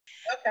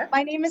Okay.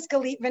 My name is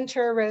Galit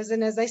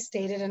Ventura-Rozen, as I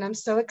stated, and I'm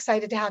so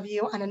excited to have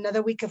you on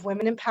another week of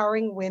Women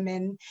Empowering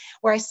Women,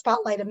 where I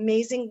spotlight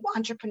amazing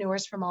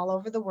entrepreneurs from all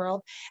over the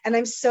world. And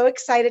I'm so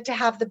excited to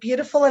have the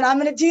beautiful, and I'm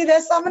going to do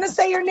this, I'm going to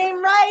say your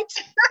name right,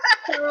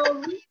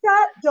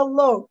 Sharlrita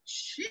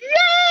Deloatch. Yay!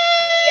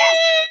 Yes.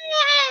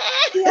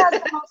 She has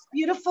the most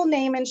beautiful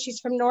name, and she's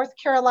from North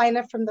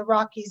Carolina, from the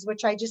Rockies,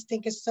 which I just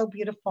think is so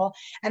beautiful.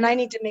 And I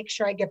need to make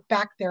sure I get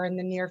back there in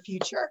the near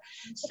future.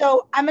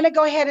 So I'm going to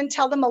go ahead and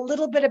tell them a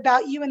little bit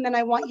about you, and then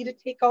I want you to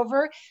take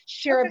over,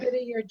 share a bit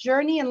of your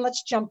journey, and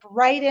let's jump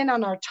right in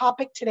on our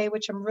topic today,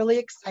 which I'm really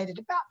excited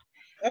about.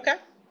 Okay.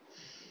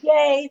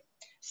 Yay.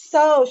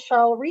 So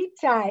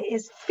Sharlrita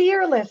is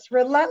fearless,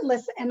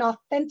 relentless, and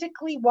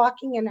authentically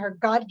walking in her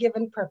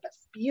God-given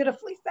purpose.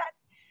 Beautifully said.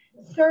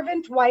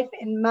 Servant, wife,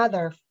 and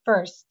mother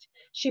first.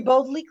 She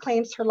boldly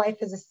claims her life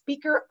as a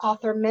speaker,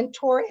 author,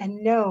 mentor,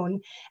 and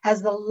known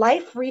as the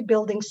Life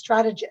Rebuilding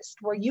Strategist,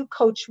 where you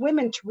coach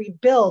women to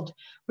rebuild,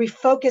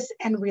 refocus,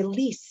 and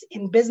release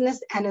in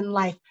business and in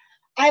life.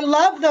 I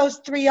love those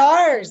 3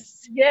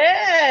 R's.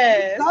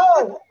 Yes.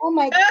 Oh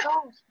my gosh.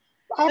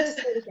 I have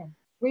to say it again.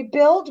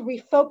 Rebuild,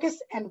 refocus,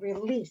 and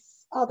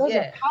release. Oh, those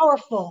are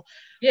powerful.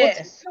 Yes.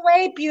 Well, take it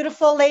away,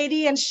 beautiful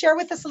lady, and share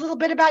with us a little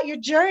bit about your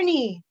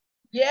journey.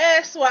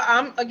 Yes, well,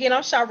 I'm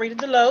Sharlrita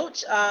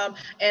Deloatch,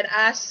 and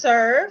I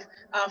serve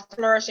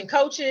flourishing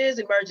coaches,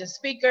 emerging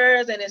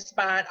speakers, and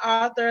inspiring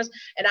authors,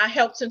 and I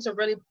help them to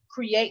really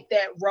create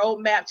that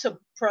roadmap to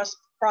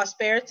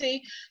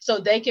prosperity so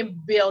they can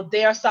build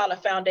their solid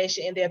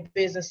foundation in their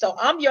business. So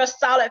I'm your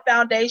solid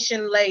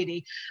foundation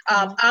lady.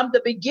 I'm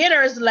the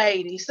beginner's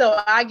lady,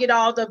 so I get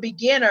all the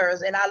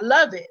beginners, and I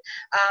love it.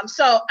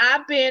 So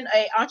I've been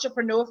an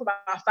entrepreneur for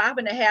about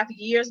 5.5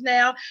 years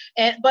now,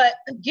 but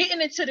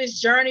getting into this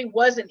journey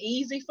wasn't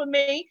easy for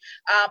me.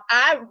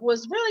 I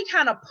was really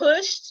kind of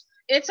pushed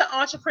into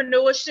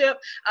entrepreneurship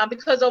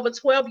because over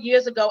 12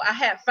 years ago, I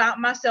had found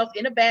myself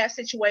in a bad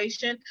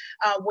situation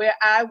where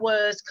I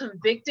was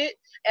convicted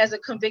as a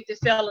convicted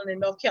felon in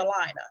North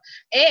Carolina.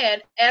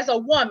 And as a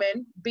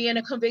woman, being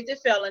a convicted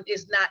felon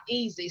is not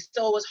easy.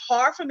 So it was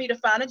hard for me to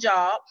find a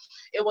job.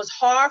 It was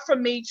hard for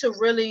me to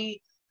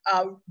really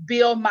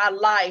build my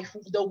life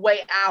the way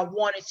I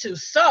wanted to.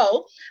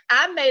 So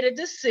I made a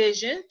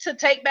decision to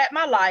take back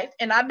my life,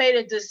 and I made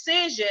a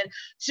decision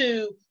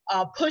to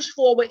push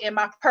forward in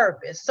my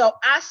purpose. So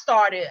I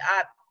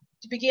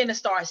began to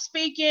start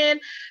speaking.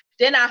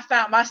 Then I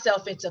found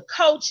myself into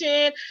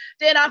coaching.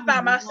 Then I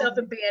found myself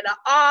in being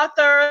an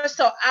author.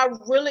 So I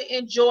really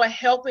enjoy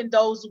helping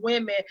those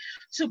women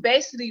to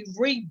basically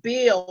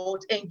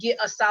rebuild and get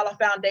a solid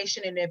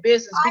foundation in their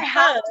business.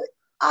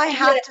 I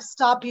have to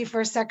stop you for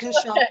a second,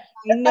 Sean.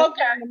 I know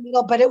you're in the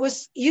middle, but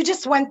you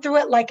just went through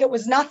it like it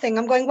was nothing.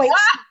 I'm going, wait.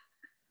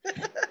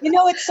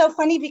 It's so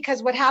funny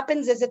because what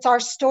happens is it's our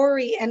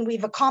story and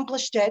we've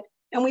accomplished it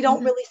and we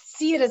don't really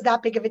see it as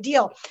that big of a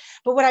deal.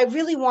 But what I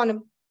really want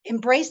to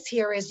embrace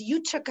here is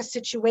you took a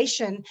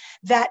situation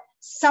that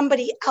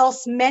somebody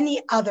else,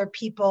 many other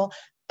people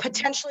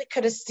potentially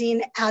could have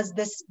seen as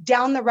this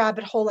down the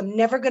rabbit hole. I'm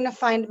never going to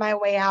find my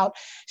way out.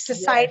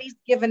 Society's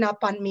given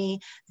up on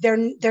me.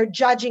 They're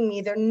judging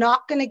me. They're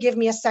not going to give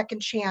me a second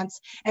chance.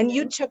 And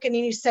you took it and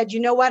you said, you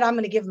know what? I'm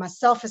going to give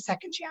myself a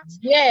second chance.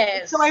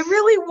 Yes. So I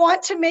really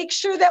want to make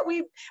sure that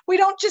we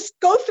don't just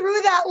go through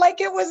that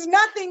like it was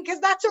nothing, because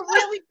that's a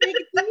really big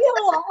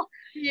deal.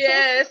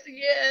 Yes.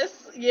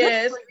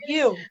 Good for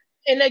you.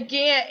 And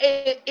again,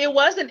 it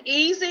wasn't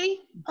easy,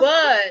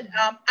 but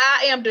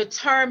I am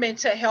determined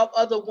to help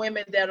other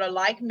women that are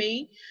like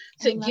me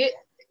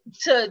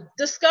to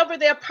discover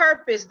their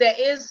purpose. That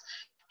is,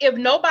 if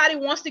nobody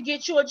wants to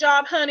get you a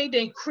job, honey,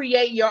 then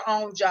create your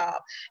own job.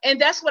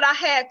 And that's what I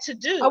had to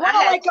do. I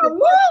had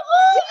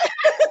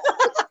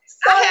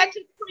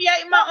to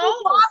create my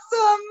own.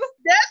 Awesome.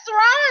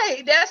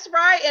 That's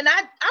right. And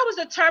I was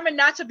determined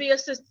not to be a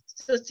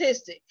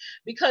statistic,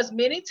 because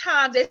many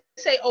times they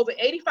say over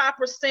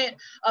 85%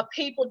 of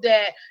people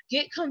that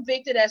get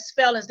convicted as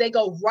felons, they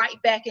go right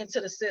back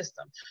into the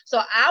system. So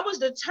I was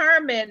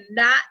determined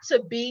not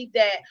to be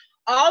that.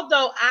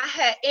 Although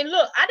I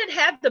didn't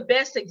have the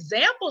best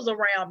examples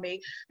around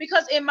me,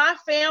 because in my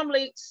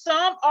family,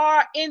 some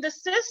are in the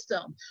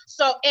system.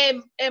 So,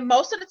 and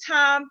most of the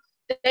time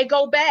they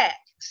go back.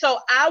 So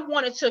I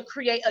wanted to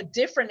create a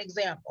different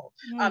example,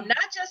 not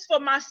just for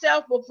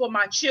myself, but for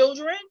my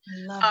children,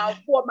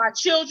 for my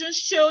children's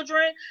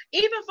children,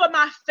 even for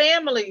my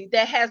family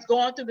that has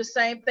gone through the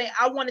same thing.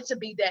 I wanted to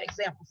be that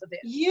example for them.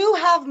 You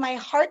have my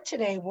heart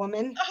today,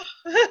 woman.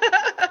 You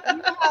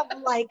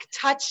have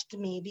touched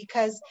me,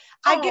 because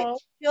I get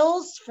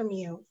chills from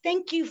you.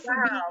 Thank you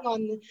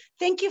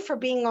for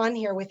being on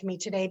here with me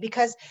today,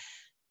 because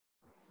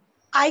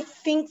I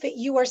think that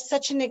you are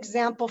such an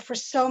example for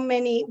so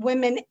many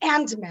women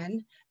and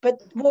men,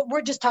 but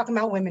we're just talking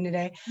about women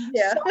today.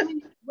 Yeah. So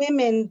many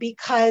women,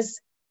 because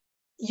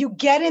you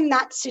get in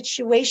that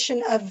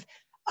situation of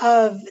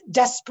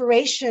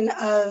desperation,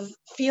 of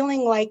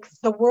feeling like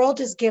the world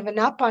has given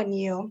up on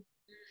you.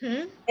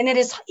 And it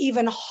is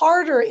even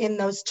harder in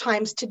those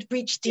times to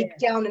reach deep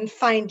down and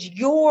find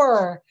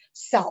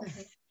yourself.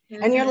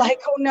 And you're like,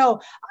 oh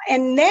no.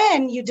 And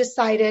then you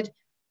decided,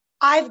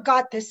 I've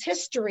got this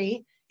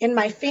history in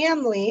my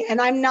family,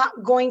 and I'm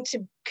not going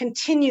to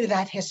continue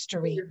that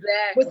history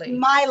with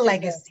my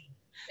legacy.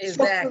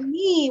 So for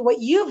me,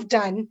 what you've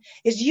done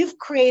is you've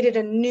created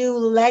a new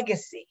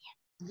legacy.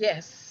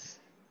 Yes.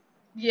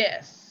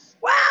 Yes.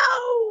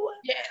 Wow.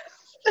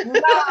 Yes.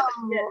 Wow.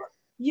 Yes.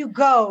 You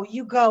go.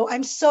 I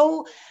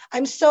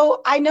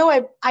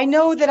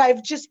know that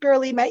I've just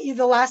barely met you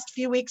the last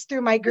few weeks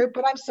through my group,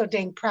 but I'm so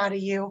dang proud of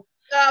you.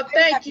 Oh,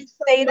 thank you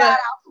so say much. That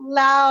out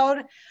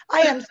loud.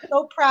 I am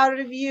so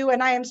proud of you,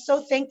 and I am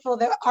so thankful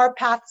that our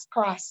paths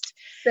crossed.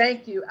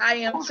 Thank you. I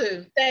am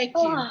too. Thank you.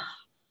 Oh,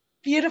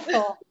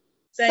 beautiful.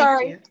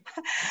 Thank you.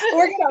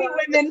 We're gonna be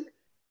women.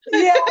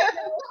 Yeah,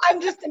 I'm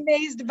just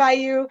amazed by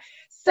you.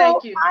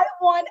 So I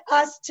want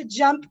us to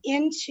jump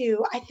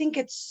into, I think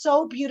it's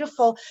so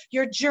beautiful.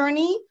 Your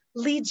journey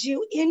leads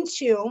you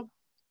into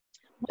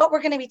what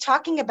we're going to be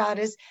talking about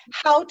is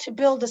how to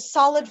build a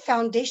solid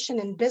foundation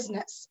in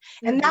business.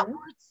 And that word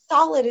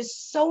solid is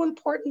so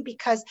important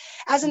because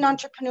as an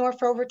entrepreneur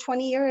for over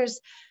 20 years,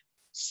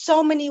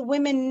 so many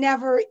women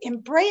never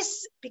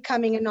embrace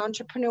becoming an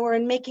entrepreneur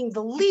and making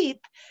the leap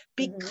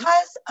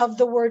because of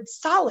the word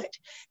solid,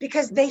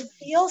 because they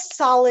feel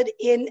solid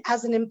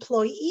as an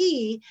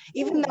employee,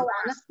 even though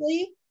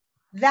honestly,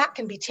 that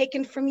can be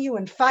taken from you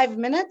in 5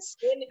 minutes.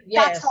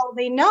 That's all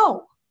they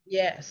know.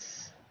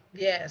 Yes.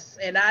 Yes.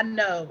 And I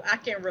know I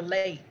can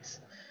relate.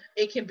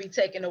 It can be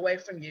taken away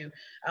from you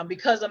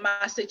because of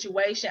my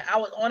situation. I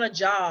was on a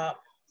job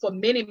for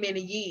many,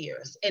 many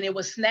years, and it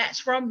was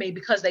snatched from me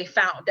because they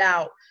found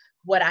out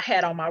what I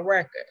had on my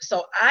record.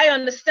 So I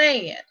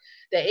understand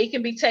that it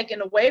can be taken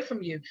away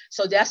from you.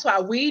 So that's why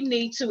we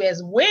need to,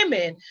 as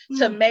women,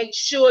 to make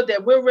sure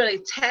that we're really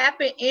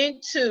tapping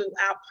into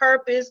our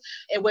purpose,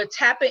 and we're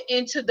tapping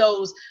into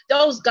those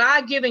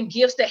God-given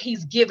gifts that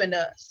he's given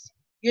us,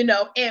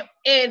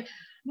 and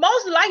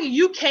most likely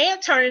you can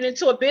turn it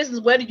into a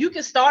business, whether you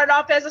can start it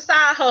off as a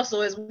side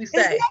hustle, as we say.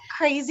 Isn't that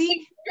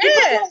crazy?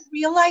 People don't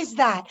realize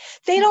that.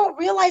 They don't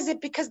realize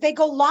it because they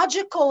go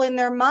logical in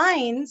their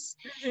minds,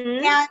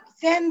 and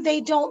then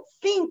they don't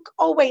think,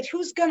 oh, wait,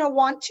 who's going to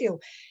want to?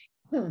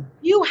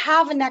 You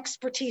have an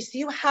expertise.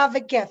 You have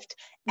a gift.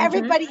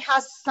 Everybody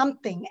has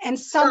something, and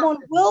someone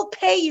will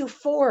pay you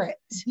for it.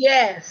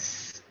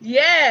 Yes.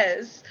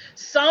 Yes.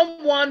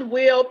 Someone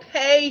will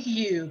pay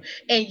you,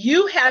 and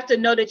you have to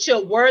know that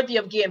you're worthy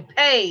of getting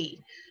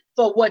paid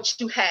for what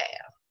you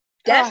have.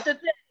 That's the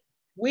thing.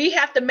 We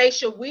have to make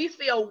sure we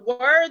feel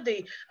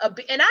worthy of,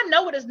 and I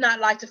know what it's not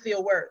like to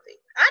feel worthy.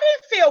 I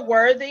didn't feel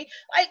worthy,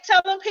 like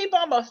telling people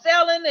I'm a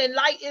felon and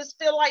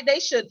feel like they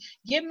should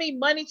give me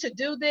money to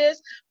do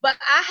this. But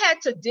I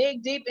had to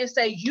dig deep and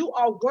say, you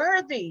are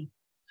worthy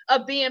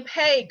of being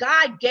paid.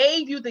 God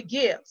gave you the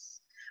gifts.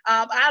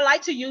 I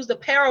like to use the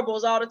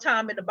parables all the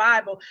time in the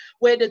Bible,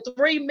 where the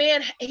 3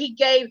 men, he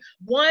gave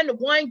one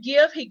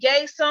gift, he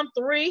gave some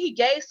 3, he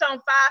gave some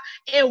 5,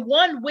 and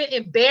one went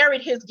and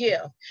buried his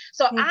gift.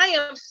 So I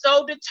am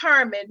so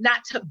determined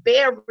not to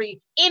bury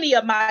any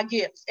of my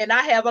gifts, and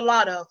I have a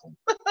lot of them.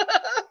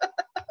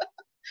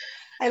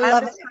 I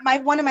love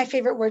it. One of my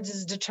favorite words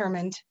is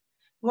determined.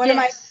 One of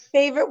my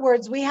favorite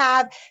words. We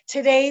have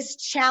today's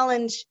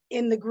challenge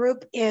in the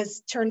group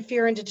is turn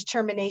fear into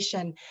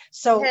determination.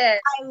 So I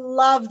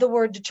love the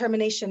word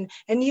determination,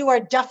 and you are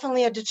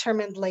definitely a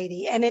determined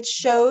lady, and it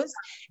shows,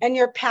 and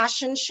your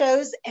passion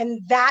shows,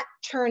 and that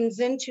turns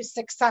into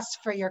success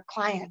for your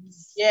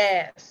clients.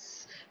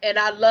 Yes. And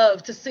I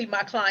love to see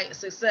my clients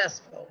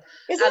successful.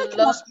 Isn't it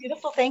the most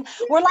beautiful thing?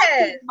 We're like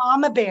the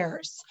mama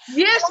bears.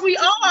 Yes, we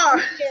are.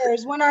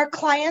 Bears. When our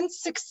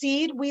clients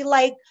succeed,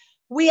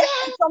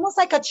 it's almost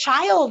like a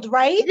child,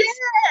 right?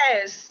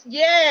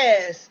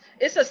 Yes.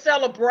 It's a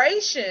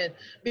celebration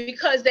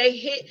because they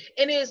hit,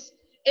 and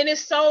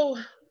it's so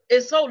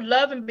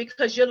loving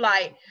because you're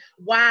like,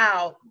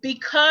 wow,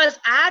 because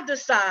I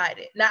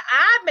decided. Now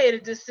I made a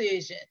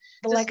decision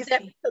to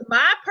step into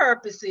my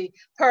purpose,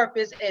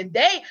 and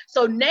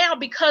so now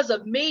because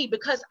of me,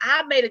 because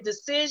I made a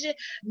decision,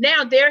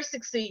 now they're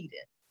succeeding.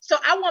 So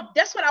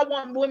that's what I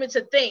want women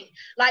to think,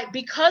 like,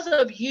 because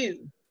of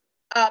you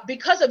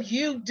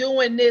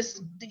doing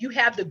this, you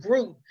have the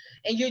group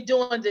and you're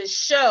doing this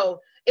show,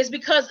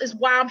 it's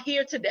why I'm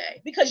here today,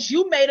 because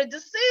you made a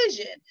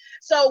decision.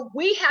 So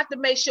we have to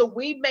make sure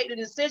we make the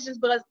decisions,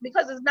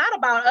 because it's not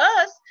about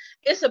us,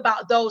 it's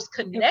about those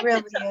connected. It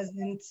really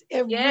isn't.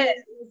 It really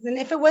isn't.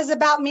 If it was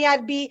about me,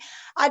 I'd be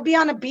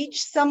on a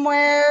beach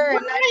somewhere.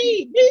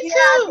 Right, me too.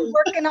 I'd be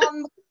working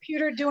on the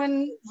computer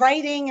doing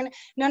writing, and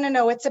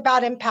no, it's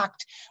about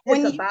impact.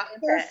 When you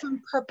serve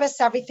from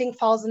purpose, everything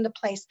falls into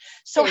place.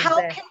 So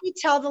how can we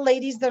tell the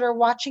ladies that are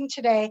watching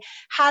today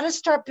how to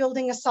start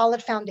building a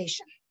solid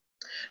foundation?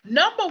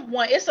 Number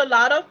one, it's a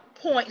lot of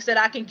points that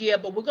I can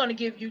give, but we're going to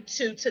give you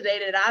 2 today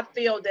that I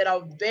feel that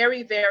are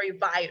very, very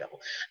vital.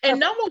 And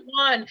number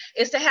one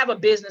is to have a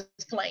business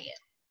plan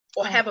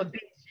or have a vision.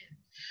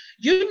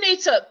 You need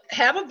to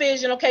have a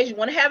vision. Okay, you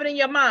want to have it in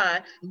your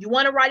mind, you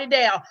want to write it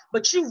down,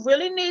 but you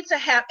really need to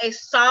have a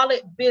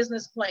solid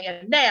business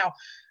plan. Now,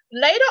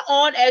 later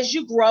on, as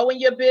you grow in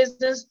your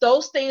business,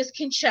 those things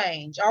can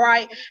change. All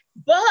right.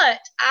 But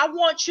I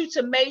want you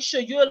to make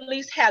sure you at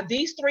least have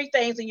these three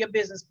things in your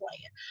business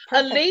plan.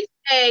 Perfect. At least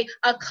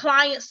a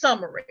client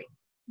summary.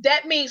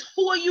 That means,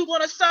 who are you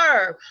going to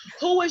serve?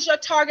 Who is your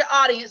target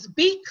audience?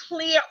 Be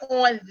clear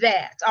on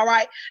that. All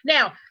right.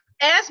 Now,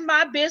 as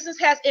my business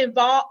has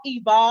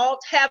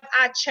evolved, have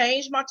I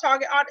changed my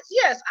target audience?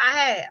 Yes, I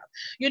have.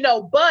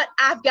 But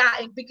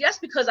that's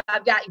because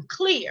I've gotten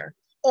clear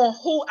on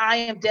who I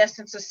am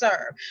destined to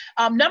serve.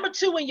 Number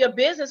two, in your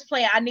business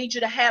plan, I need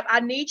you to have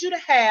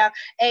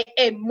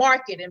a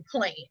marketing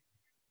plan.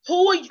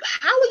 How are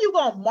you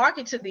going to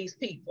market to these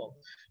people?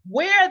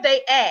 Where are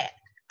they at?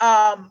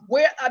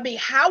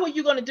 How are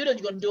you going to do that?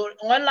 You're going to do it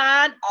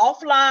online,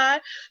 offline,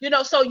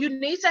 so you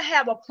need to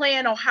have a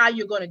plan on how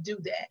you're going to do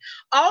that.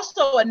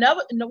 Also,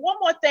 one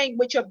more thing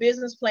with your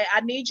business plan,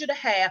 I need you to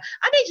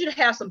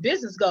have some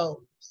business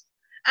goals.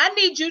 I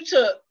need you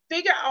to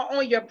figure out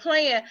on your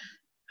plan,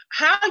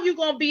 how are you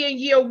going to be in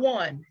year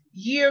 1,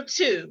 year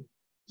 2,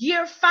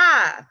 year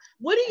 5?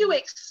 What do you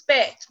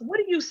expect? What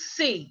do you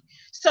see?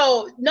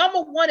 So number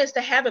 1 is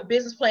to have a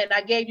business plan.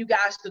 I gave you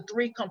guys the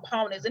 3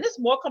 components, and it's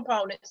more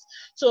components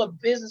to a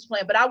business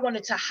plan, but I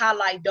wanted to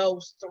highlight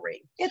those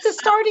 3. It's a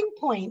starting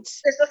point.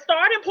 It's a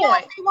starting point. Yeah,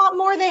 if they want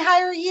more, they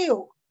hire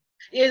you.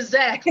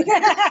 Exactly.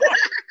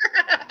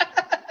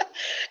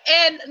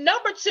 And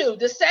number 2,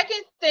 the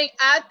second thing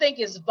I think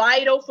is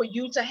vital for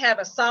you to have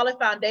a solid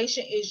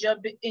foundation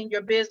in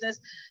your business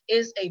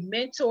is a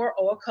mentor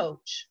or a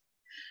coach.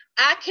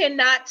 I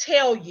cannot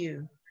tell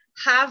you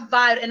how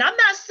vital, and I'm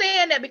not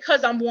saying that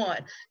because I'm one.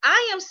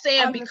 I am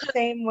saying because the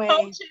same way.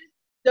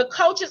 The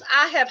coaches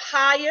I have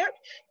hired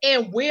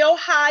and will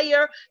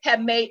hire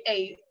have made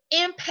an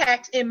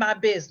impact in my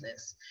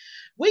business.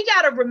 We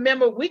got to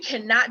remember, we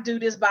cannot do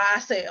this by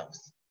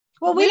ourselves.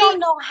 Well, we don't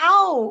know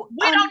how.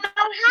 We don't know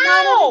how.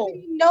 Not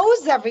everybody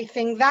knows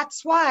everything.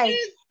 That's why.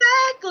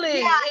 Exactly.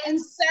 Yeah,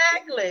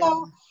 exactly.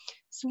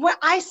 So when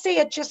I say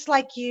it just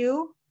like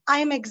you, I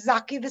am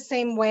exactly the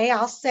same way.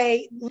 I'll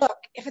say, look,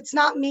 if it's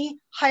not me,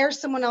 hire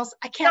someone else.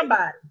 I can't do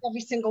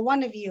every single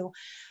one of you.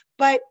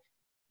 But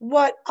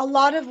what a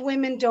lot of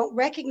women don't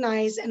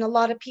recognize, and a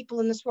lot of people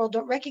in this world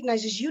don't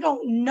recognize, is you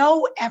don't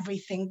know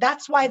everything.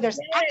 That's why there's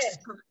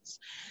experts.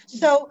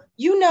 So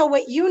you know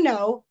what you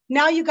know.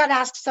 Now you got to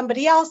ask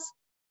somebody else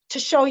to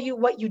show you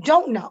what you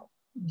don't know.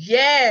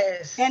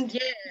 Yes. And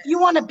if you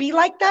want to be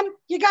like them,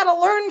 you got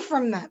to learn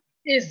from them.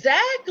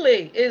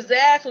 Exactly.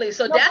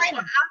 So that's why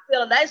I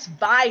feel that's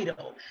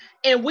vital.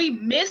 And we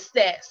miss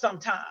that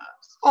sometimes.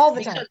 All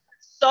the time.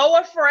 So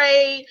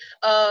afraid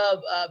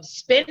of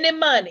spending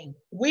money.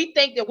 We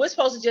think that we're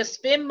supposed to just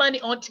spend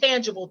money on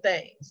tangible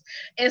things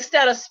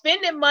instead of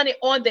spending money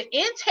on the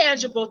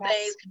intangible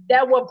things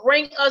that will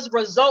bring us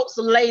results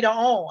later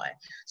on.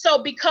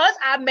 So because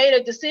I made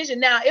a decision,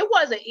 now it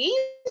wasn't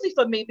easy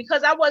for me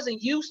because I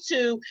wasn't used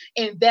to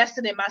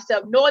investing in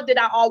myself, nor did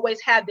I always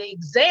have the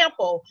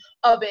example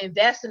of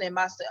investing in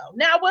myself.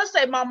 Now I will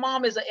say my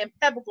mom is an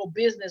impeccable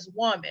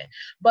businesswoman,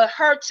 but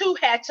her too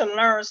had to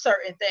learn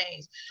certain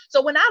things.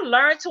 So when I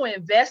learned to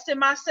invest in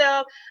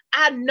myself,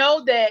 I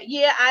know that,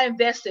 I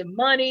invested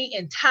money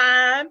and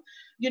time,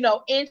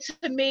 into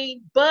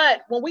me.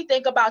 But when we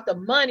think about the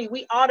money,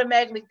 we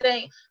automatically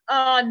think,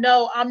 oh,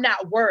 no, I'm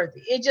not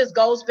worthy. It just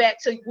goes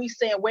back to we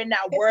saying we're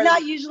not worthy. It's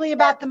not usually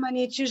about the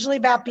money. It's usually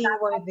about being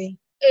worthy.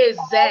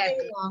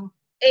 Exactly.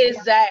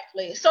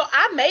 Exactly. Yeah. So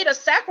I made a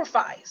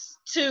sacrifice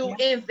to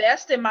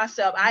invest in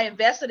myself. I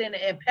invested in an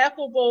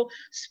impeccable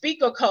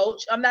speaker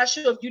coach. I'm not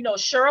sure if you know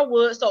Cheryl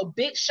Wood. So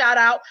big shout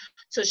out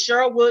to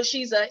Cheryl Wood.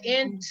 She's an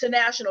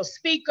international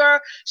speaker.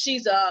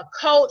 She's a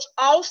coach,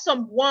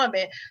 awesome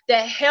woman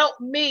that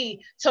helped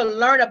me to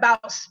learn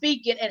about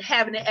speaking and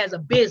having it as a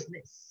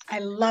business. I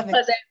love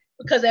it.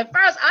 Because at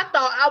first I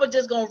thought I was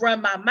just going to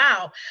run my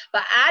mouth,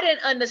 but I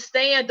didn't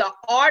understand the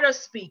art of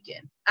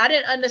speaking. I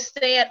didn't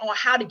understand on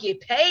how to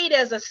get paid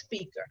as a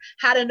speaker,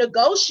 how to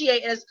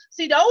negotiate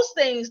see those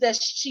things that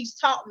she's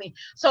taught me.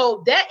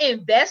 So that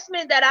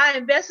investment that I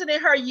invested in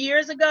her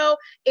years ago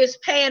is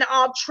paying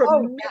off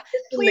tremendously.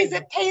 Please,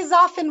 it pays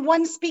off in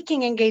one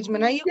speaking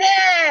engagement. Are you?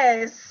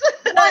 Yes.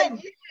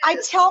 I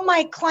tell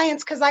my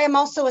clients, because I am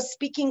also a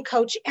speaking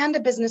coach and a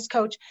business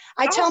coach,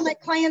 I tell my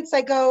clients,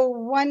 I go,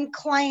 one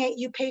client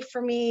you pay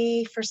for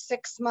me for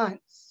 6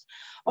 months,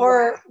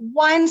 or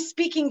one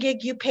speaking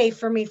gig you pay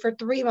for me for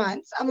 3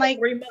 months. I'm like,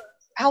 3 months.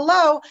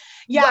 Hello.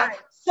 Yeah. Right.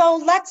 So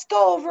let's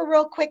go over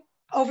real quick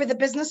over the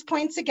business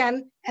points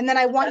again. And then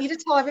I want you to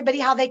tell everybody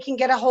how they can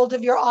get a hold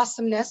of your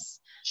awesomeness.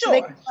 So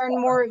they can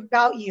learn more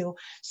about you.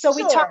 So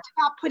we talked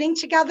about putting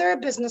together a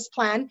business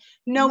plan,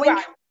 knowing who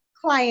the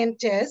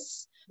client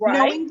is,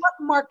 knowing what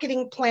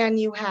marketing plan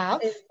you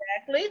have.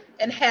 Exactly.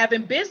 And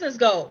having business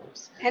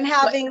goals. And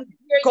having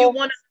goals you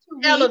want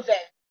to elevate.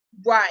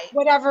 Right.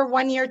 Whatever,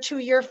 1 year, 2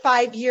 year,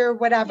 5 year,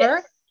 whatever.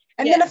 Yes.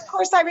 And then, of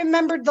course, I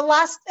remembered the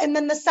last, and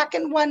then the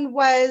second one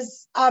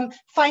was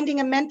finding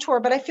a mentor,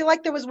 but I feel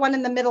like there was one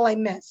in the middle I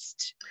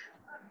missed.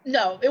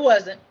 No, it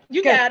wasn't.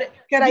 You got it.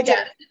 Good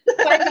idea.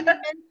 Finding a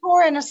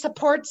mentor and a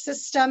support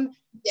system.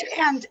 Yes.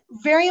 And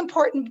very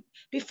important,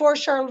 before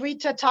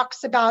Sharlrita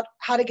talks about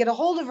how to get a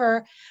hold of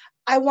her,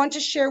 I want to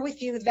share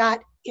with you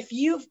that if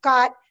you've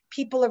got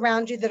people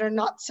around you that are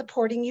not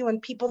supporting you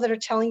and people that are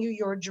telling you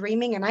you're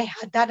dreaming, and I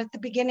had that at the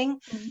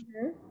beginning,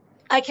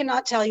 I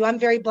cannot tell you. I'm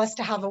very blessed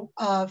to have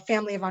a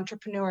family of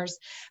entrepreneurs,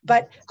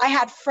 but I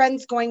had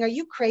friends going, are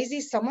you crazy?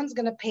 Someone's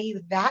going to pay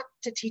you that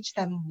to teach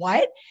them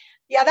what?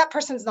 Yeah, that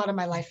person's not in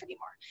my life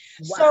anymore.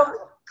 Wow. So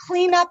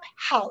clean up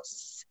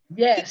house.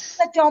 Yes.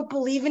 People that don't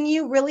believe in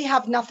you really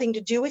have nothing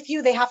to do with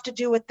you. They have to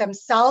do with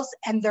themselves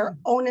and their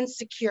own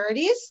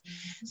insecurities.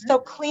 So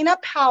clean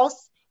up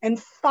house and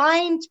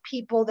find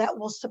people that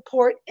will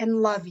support and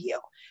love you,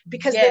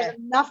 because there's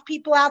enough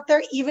people out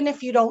there, even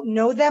if you don't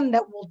know them,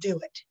 that will do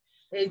it.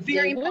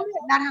 Very important.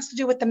 That has to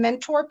do with the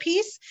mentor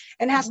piece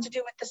and has to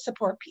do with the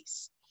support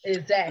piece.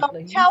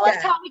 Exactly. So tell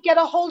us how we get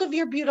a hold of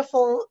your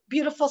beautiful,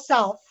 beautiful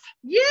self.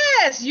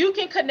 Yes, you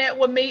can connect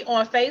with me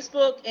on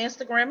Facebook,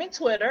 Instagram, and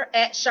Twitter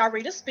at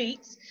Sharlrita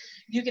Speaks.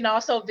 You can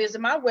also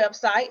visit my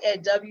website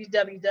at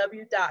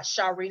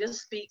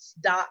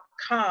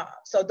www.sharritaspeaks.com.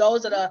 So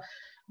those are the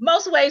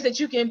most ways that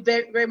you can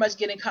very much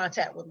get in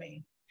contact with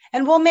me.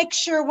 And we'll make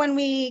sure when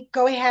we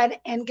go ahead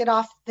and get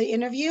off the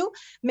interview,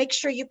 make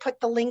sure you put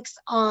the links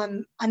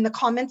on the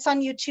comments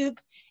on YouTube,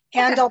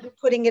 and I'll be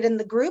putting it in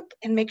the group,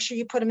 and make sure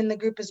you put them in the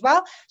group as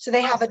well, so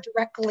they have a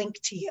direct link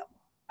to you.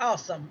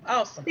 Awesome.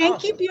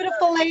 Thank you,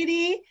 beautiful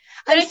lady.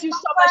 Thank you so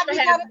much for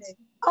having me.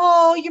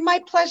 Oh, you're my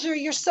pleasure.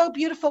 You're so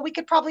beautiful. We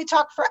could probably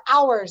talk for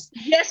hours.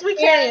 Yes, we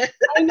can.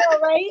 I know,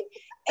 right?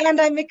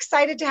 And I'm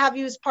excited to have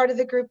you as part of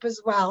the group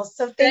as well.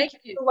 So thank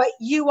you for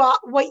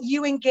what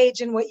you engage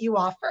and what you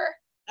offer.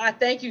 I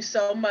thank you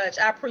so much.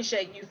 I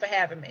appreciate you for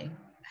having me.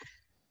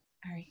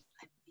 All right.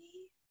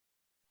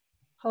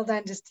 Hold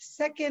on just a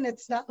second.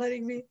 It's not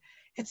letting me.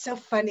 It's so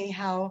funny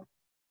how.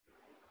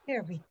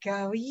 Here we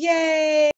go. Yay.